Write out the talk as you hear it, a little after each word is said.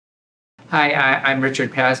Hi, I'm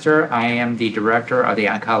Richard Pazdur. I am the director of the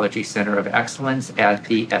Oncology Center of Excellence at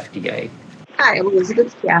the FDA. Hi, I'm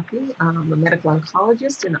Elizabeth Jaffee. I'm a medical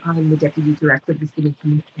oncologist, and I'm the deputy director of the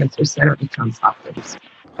Sidney Cancer Center at Johns Hopkins.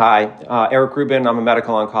 Hi, Eric Rubin. I'm a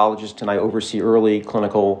medical oncologist, and I oversee early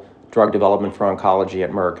clinical drug development for oncology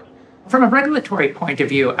at Merck. From a regulatory point of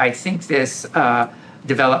view, I think this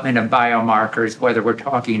development of biomarkers, whether we're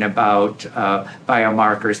talking about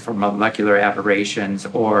biomarkers for molecular aberrations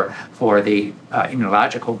or for the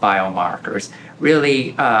immunological biomarkers,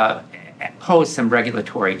 really pose some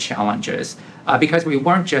regulatory challenges. Because we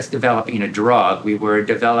weren't just developing a drug, we were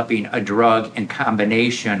developing a drug in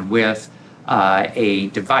combination with a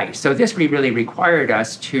device. So this really required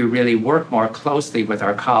us to really work more closely with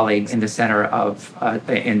our colleagues in the center of,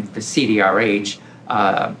 in the CDRH,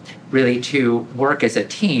 really to work as a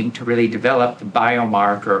team to really develop the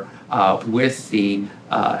biomarker with the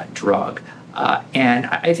drug. And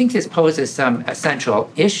I think this poses some essential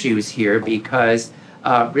issues here because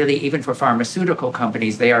really even for pharmaceutical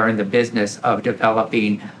companies, they are in the business of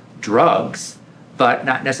developing drugs, but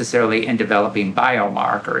not necessarily in developing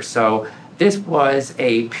biomarkers. So this was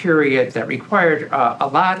a period that required a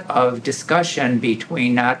lot of discussion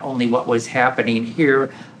between not only what was happening here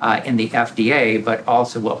in the FDA, but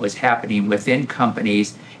also what was happening within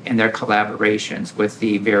companies and their collaborations with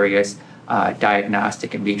the various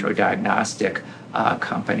diagnostic in vitro diagnostic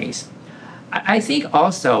companies. I think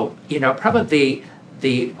also, probably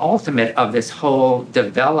the ultimate of this whole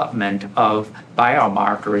development of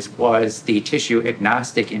biomarkers was the tissue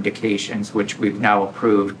agnostic indications, which we've now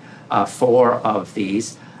approved 4 of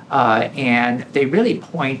these. And they really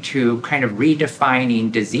point to kind of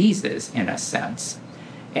redefining diseases in a sense.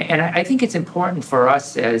 And I think it's important for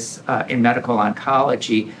us as in medical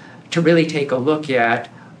oncology to really take a look at,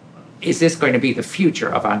 is this going to be the future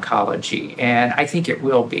of oncology? And I think it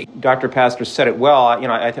will be. Dr. Pazdur said it well.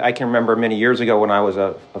 I can remember many years ago when I was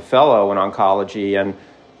a fellow in oncology, and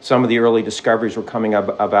some of the early discoveries were coming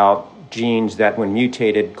up about genes that, when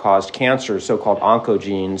mutated, caused cancer, so-called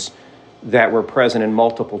oncogenes, that were present in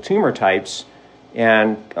multiple tumor types.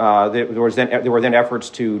 And there were then efforts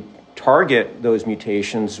to target those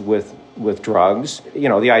mutations with drugs.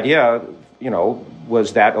 The idea,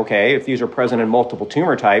 was that, okay, if these are present in multiple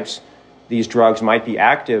tumor types, these drugs might be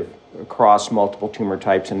active across multiple tumor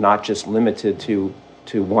types and not just limited to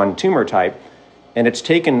one tumor type. And it's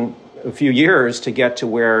taken a few years to get to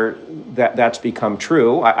where that's become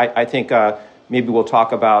true. I think maybe we'll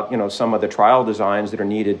talk about some of the trial designs that are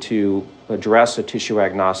needed to address a tissue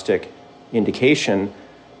agnostic indication.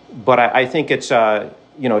 But I think it's a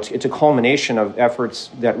culmination of efforts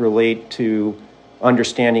that relate to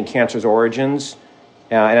understanding cancer's origins,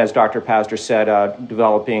 and as Dr. Pazdur said,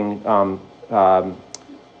 developing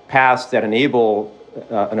paths that enable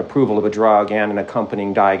an approval of a drug and an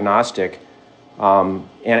accompanying diagnostic. And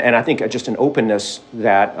I think just an openness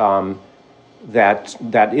that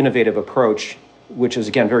innovative approach, which is,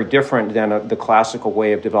 again, very different than the classical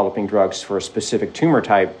way of developing drugs for a specific tumor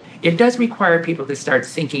type. It does require people to start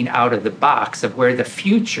thinking out of the box of where the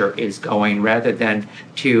future is going rather than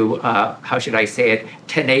to,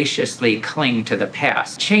 tenaciously cling to the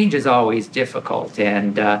past. Change is always difficult.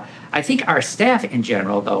 And I think our staff in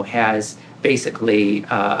general, though, has basically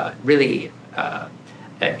really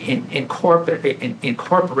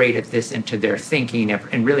incorporated this into their thinking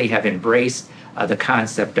and really have embraced the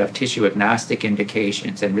concept of tissue agnostic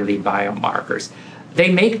indications and really biomarkers. They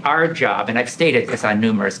make our job, and I've stated this on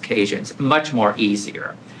numerous occasions, much more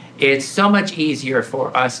easier. It's so much easier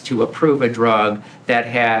for us to approve a drug that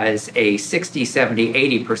has a 60,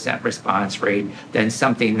 70, 80% response rate than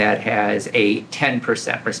something that has a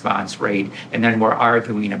 10% response rate, and then we're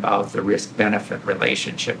arguing about the risk-benefit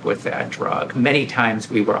relationship with that drug. Many times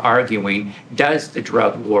we were arguing, does the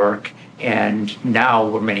drug work? And now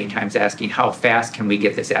we're many times asking, how fast can we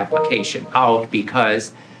get this application out?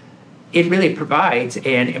 Because it really provides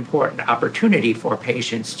an important opportunity for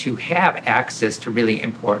patients to have access to really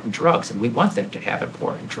important drugs, and we want them to have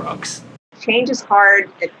important drugs. Change is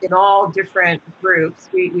hard in all different groups.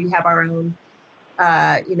 We have our own,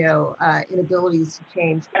 inabilities to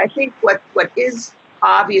change. But I think what is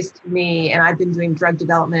obvious to me, and I've been doing drug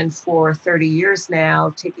development for 30 years now,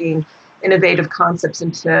 taking innovative concepts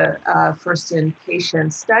into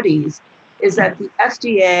first-in-patient studies, is that the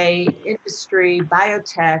FDA, industry,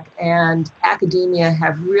 biotech, and academia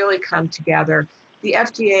have really come together. The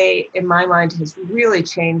FDA, in my mind, has really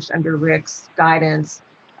changed under Rick's guidance.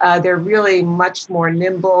 They're really much more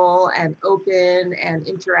nimble and open and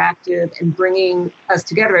interactive and bringing us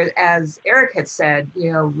together. As Eric had said,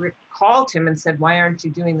 Rick called him and said, why aren't you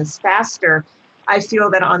doing this faster? I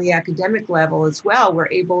feel that on the academic level as well, we're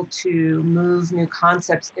able to move new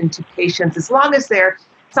concepts into patients as long as they're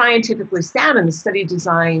scientifically sound and the study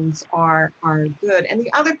designs are good. And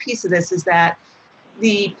the other piece of this is that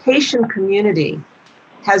the patient community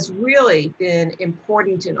has really been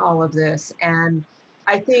important in all of this. And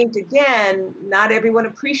I think, again, not everyone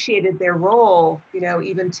appreciated their role,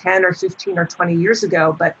 even 10 or 15 or 20 years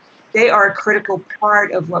ago, but they are a critical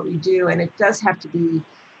part of what we do. And it does have to be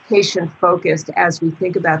patient-focused as we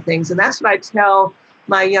think about things. And that's what I tell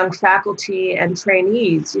my young faculty and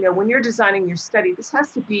trainees. When you're designing your study, this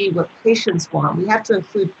has to be what patients want. We have to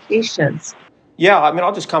include patients. Yeah, I mean,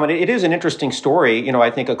 I'll just comment. It is an interesting story.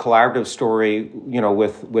 I think a collaborative story,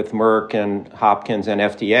 with Merck and Hopkins and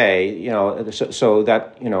FDA, so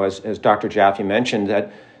that, as Dr. Jaffee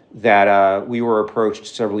mentioned, that we were approached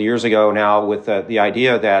several years ago now with the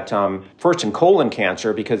idea that first in colon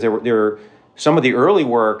cancer, because there were some of the early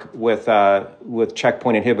work with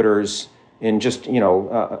checkpoint inhibitors in just,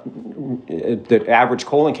 the average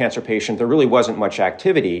colon cancer patient, there really wasn't much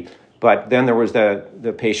activity. But then there was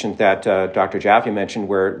the patient that Dr. Jaffee mentioned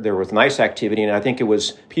where there was nice activity. And I think it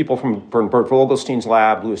was people from Bert Vogelstein's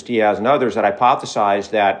lab, Luis Diaz, and others that hypothesized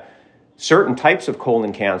that certain types of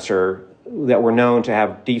colon cancer that were known to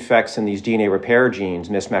have defects in these DNA repair genes,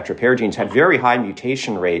 mismatch repair genes, had very high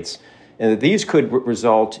mutation rates. And that these could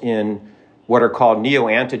result in what are called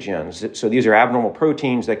neoantigens. So these are abnormal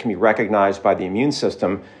proteins that can be recognized by the immune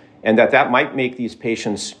system, and that might make these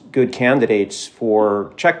patients good candidates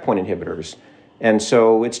for checkpoint inhibitors. And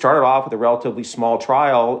so it started off with a relatively small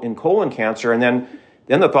trial in colon cancer, and then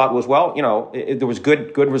the thought was, well, there was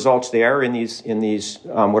good results there in these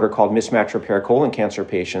what are called mismatch repair colon cancer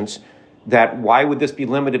patients. That why would this be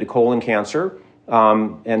limited to colon cancer?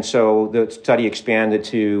 And so the study expanded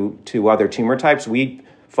to other tumor types. We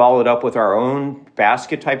followed up with our own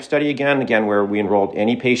basket type study again where we enrolled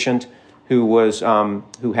any patient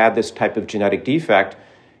who had this type of genetic defect.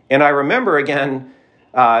 And I remember again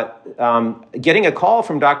getting a call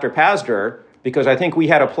from Dr. Pazdur because I think we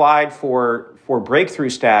had applied for breakthrough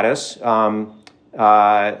status in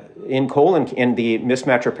the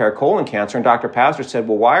mismatch repair colon cancer, and Dr. Pazdur said,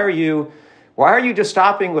 "Well, why are you just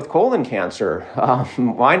stopping with colon cancer?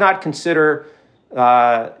 Why not consider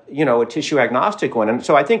a tissue agnostic one?" And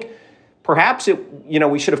so I think perhaps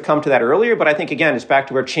we should have come to that earlier, but I think again it's back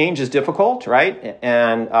to where change is difficult, right?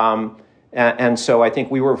 And so I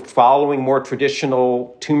think we were following more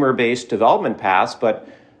traditional tumor-based development paths, but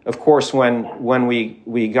of course when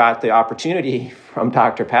we got the opportunity from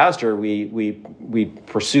Dr. Pazdur, we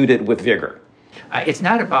pursued it with vigor. It's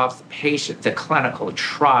not about the clinical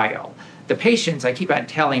trial. The patients, I keep on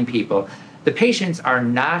telling people, the patients are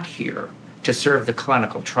not here to serve the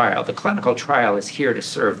clinical trial. The clinical trial is here to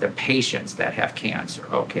serve the patients that have cancer,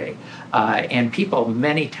 okay? And people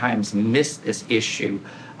many times miss this issue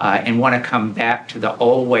and want to come back to the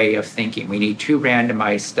old way of thinking. We need 2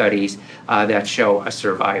 randomized studies that show a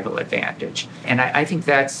survival advantage. And I think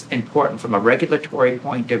that's important from a regulatory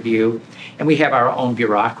point of view. And we have our own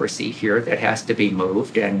bureaucracy here that has to be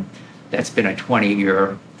moved, and that's been a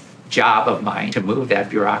 20-year job of mine to move that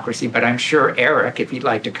bureaucracy, but I'm sure Eric, if you'd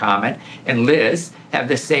like to comment, and Liz have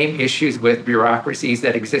the same issues with bureaucracies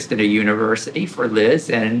that exist in a university for Liz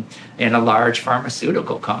and in a large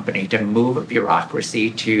pharmaceutical company to move a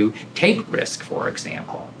bureaucracy to take risk, for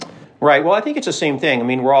example. Right. Well, I think it's the same thing. I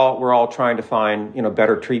mean, we're all trying to find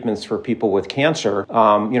better treatments for people with cancer.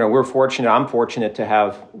 We're fortunate. I'm fortunate to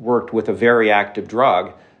have worked with a very active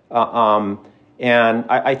drug, and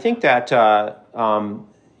I think that.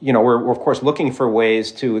 We're of course looking for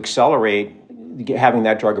ways to accelerate having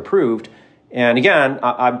that drug approved. And again,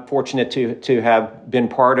 I'm fortunate to have been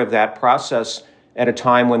part of that process at a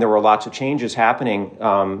time when there were lots of changes happening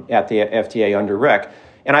at the FDA under Rick.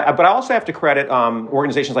 But I also have to credit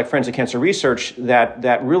organizations like Friends of Cancer Research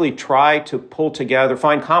that really try to pull together,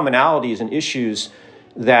 find commonalities and issues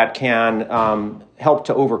that can help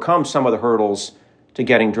to overcome some of the hurdles to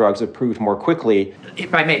getting drugs approved more quickly.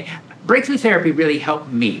 If I may, breakthrough therapy really helped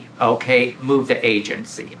me, okay, move the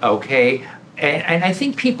agency, okay? And I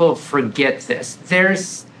think people forget this.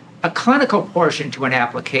 There's a clinical portion to an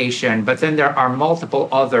application, but then there are multiple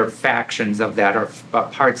other factions of that or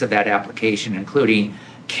parts of that application, including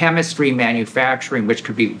chemistry, manufacturing, which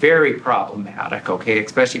could be very problematic, okay,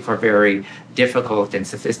 especially for very difficult and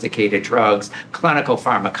sophisticated drugs, clinical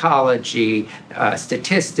pharmacology,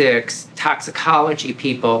 statistics, toxicology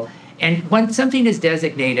people. And when something is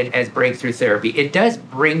designated as breakthrough therapy, it does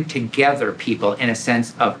bring together people in a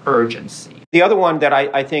sense of urgency. The other one that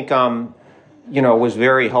I think was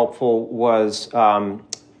very helpful was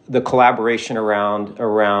the collaboration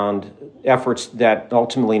around efforts that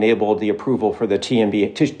ultimately enabled the approval for the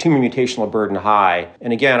TMB, tumor mutational burden high.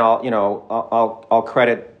 And again, I'll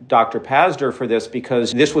credit Dr. Pazdur for this,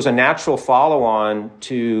 because this was a natural follow-on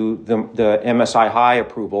to the MSI high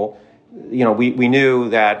approval. We knew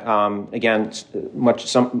that again,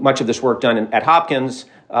 much of this work done at Hopkins,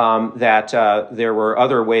 that there were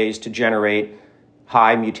other ways to generate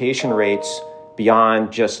high mutation rates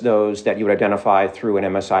beyond just those that you would identify through an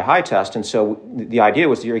MSI high test. And so the idea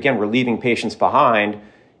was, again, we're leaving patients behind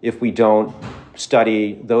if we don't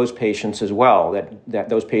study those patients as well, that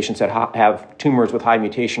those patients that have tumors with high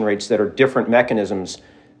mutation rates that are different mechanisms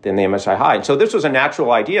than the MSI high. And so this was a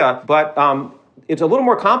natural idea, but it's a little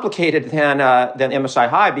more complicated than MSI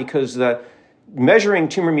high, because measuring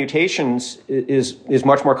tumor mutations is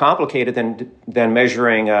much more complicated than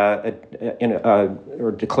measuring or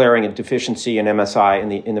declaring a deficiency in MSI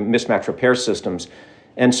in the mismatch repair systems.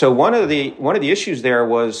 And so one of the issues there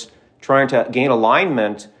was trying to gain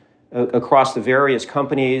alignment across the various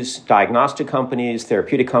companies, diagnostic companies,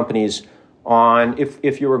 therapeutic companies, on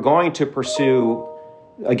if you were going to pursue,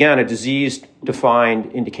 again, a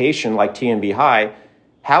disease-defined indication like TMB high,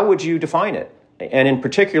 how would you define it? And in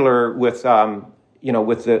particular, with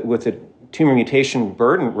the tumor mutation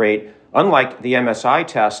burden rate, unlike the MSI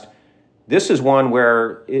test, this is one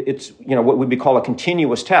where it's what would be called a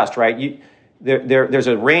continuous test, right? There's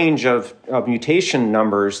a range of mutation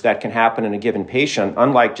numbers that can happen in a given patient,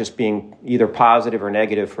 unlike just being either positive or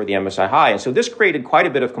negative for the MSI high. And so this created quite a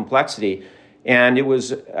bit of complexity. And it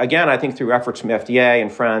was, again, I think through efforts from FDA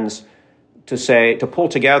and friends to pull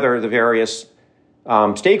together the various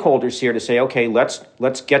stakeholders here to say, okay,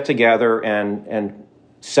 let's get together and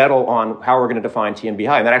settle on how we're going to define TMB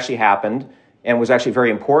high. And that actually happened, and was actually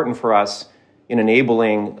very important for us in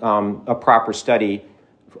enabling a proper study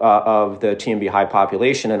of the TMB high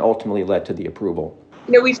population, and ultimately led to the approval.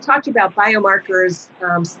 We've talked about biomarkers,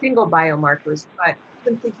 single biomarkers, but I've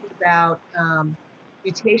been thinking about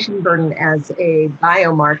mutation burden as a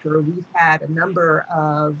biomarker. We've had a number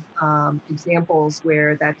of examples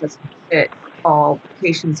where that doesn't fit all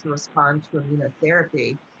patients who respond to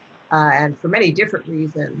immunotherapy, and for many different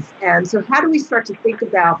reasons. And so how do we start to think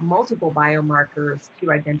about multiple biomarkers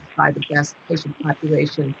to identify the best patient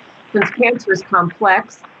population? Since cancer is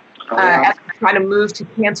complex, as we try to move to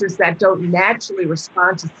cancers that don't naturally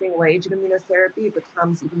respond to single-agent immunotherapy, it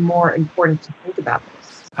becomes even more important to think about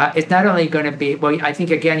this. It's not only going to be, well, I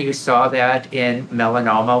think, again, you saw that in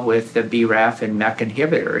melanoma with the BRAF and MEK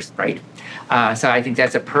inhibitors, right? So I think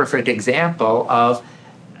that's a perfect example of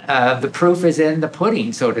the proof is in the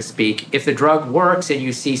pudding, so to speak. If the drug works and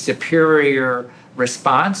you see superior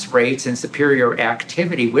response rates and superior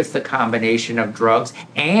activity with the combination of drugs,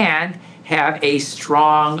 and have a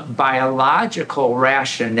strong biological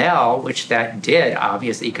rationale, which that did,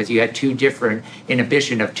 obviously, because you had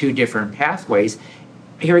inhibition of two different pathways.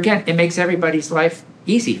 Here again, it makes everybody's life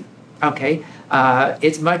easy, okay?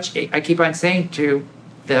 I keep on saying to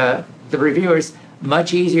the reviewers,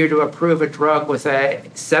 much easier to approve a drug with a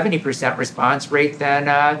 70% response rate than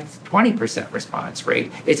a 20% response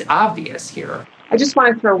rate. It's obvious here. I just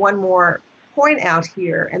want to throw one more point out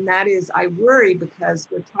here, and that is I worry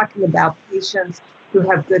because we're talking about patients who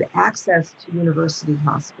have good access to university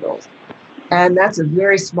hospitals. And that's a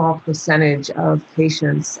very small percentage of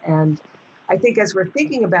patients. And I think as we're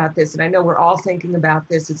thinking about this, and I know we're all thinking about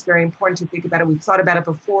this, it's very important to think about it. We've thought about it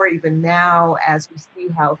before, even now, as we see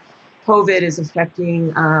how COVID is affecting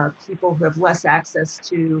people who have less access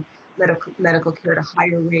to medical care at a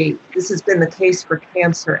higher rate. This has been the case for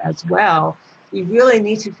cancer as well. We really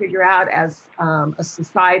need to figure out as a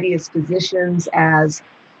society, as physicians, as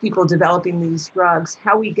people developing these drugs,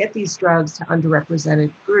 how we get these drugs to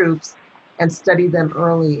underrepresented groups and study them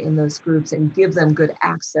early in those groups and give them good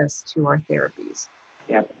access to our therapies.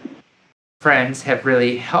 Yep. Friends have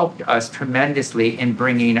really helped us tremendously in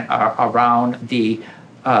bringing around the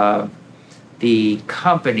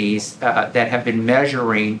companies that have been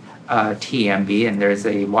measuring TMB, and there's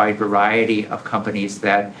a wide variety of companies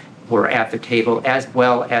that were at the table, as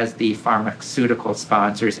well as the pharmaceutical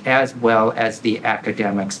sponsors, as well as the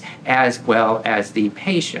academics, as well as the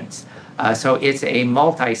patients. So it's a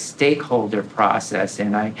multi-stakeholder process,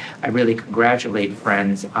 and I really congratulate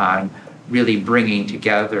Friends on really bringing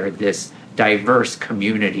together this diverse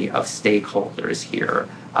community of stakeholders here.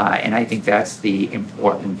 And I think that's the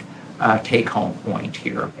important take-home point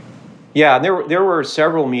here. Yeah, there were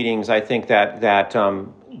several meetings, I think, that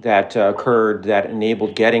occurred that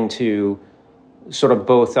enabled getting to sort of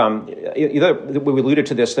both, we alluded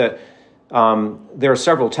to this, that there are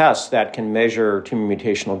several tests that can measure tumor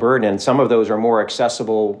mutational burden, and some of those are more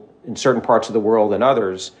accessible in certain parts of the world than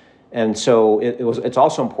others. And so it's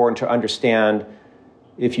also important to understand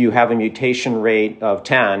if you have a mutation rate of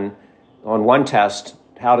 10 on one test,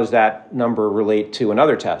 how does that number relate to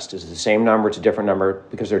another test? Is it the same number? It's a different number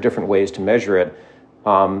because there are different ways to measure it.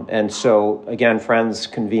 And so, again, friends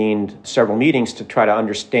convened several meetings to try to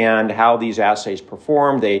understand how these assays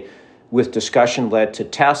perform. They, with discussion, led to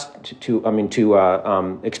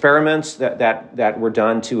experiments that were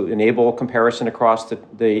done to enable comparison across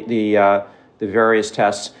the various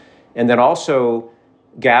tests, and then also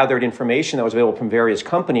gathered information that was available from various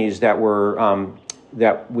companies that were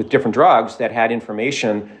that with different drugs that had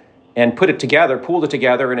information, and pooled it together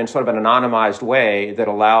in sort of an anonymized way that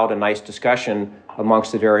allowed a nice discussion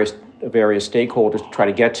amongst the various stakeholders to try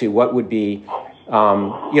to get to what would be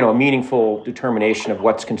a meaningful determination of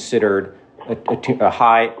what's considered a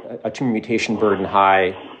tumor mutation burden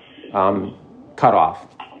high cutoff.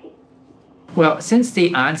 Well, since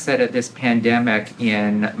the onset of this pandemic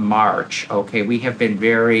in March, we have been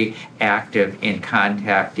very active in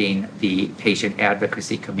contacting the patient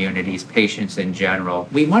advocacy communities, patients in general.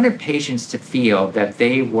 We wanted patients to feel that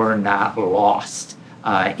they were not lost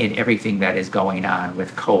in everything that is going on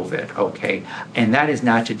with COVID, And that is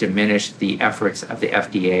not to diminish the efforts of the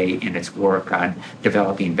FDA in its work on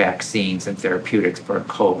developing vaccines and therapeutics for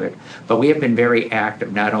COVID. But we have been very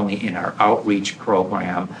active not only in our outreach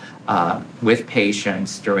program with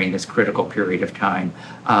patients during this critical period of time,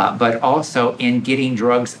 but also in getting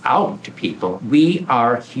drugs out to people. We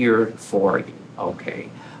are here for you,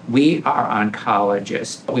 We are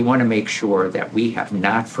oncologists. We want to make sure that we have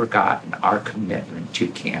not forgotten our commitment to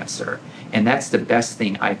cancer. And that's the best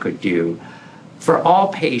thing I could do. For all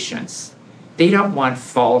patients, they don't want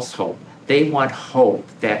false hope. They want hope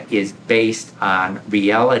that is based on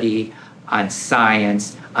reality, on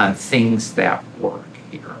science, on things that work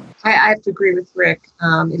here. I have to agree with Rick.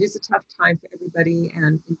 It is a tough time for everybody,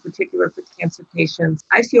 and in particular for cancer patients.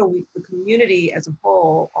 I feel the community as a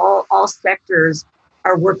whole, all sectors,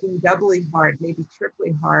 are working doubly hard, maybe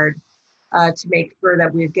triply hard, to make sure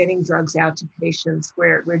that we're getting drugs out to patients.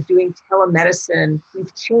 We're doing telemedicine.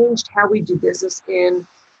 We've changed how we do business in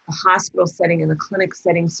the hospital setting and the clinic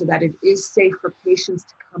setting so that it is safe for patients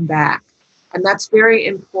to come back. And that's very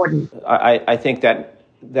important. I think that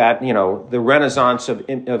the renaissance of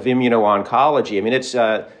immuno-oncology,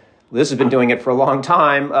 Liz has been doing it for a long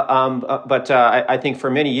time, but I think for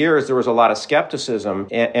many years there was a lot of skepticism,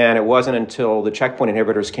 and it wasn't until the checkpoint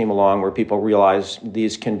inhibitors came along where people realized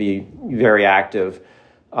these can be very active.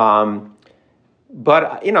 But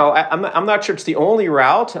I'm not sure it's the only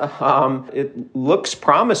route. It looks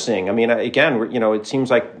promising. It seems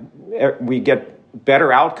like we get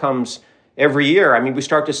better outcomes every year. We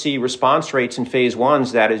start to see response rates in phase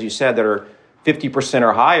 1s that, as you said, that are 50%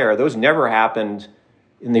 or higher. Those never happened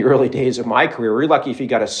in the early days of my career. We're lucky if you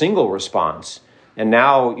got a single response. And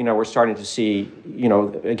now, we're starting to see,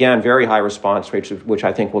 again, very high response rates, which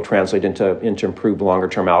I think will translate into improved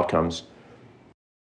longer-term outcomes.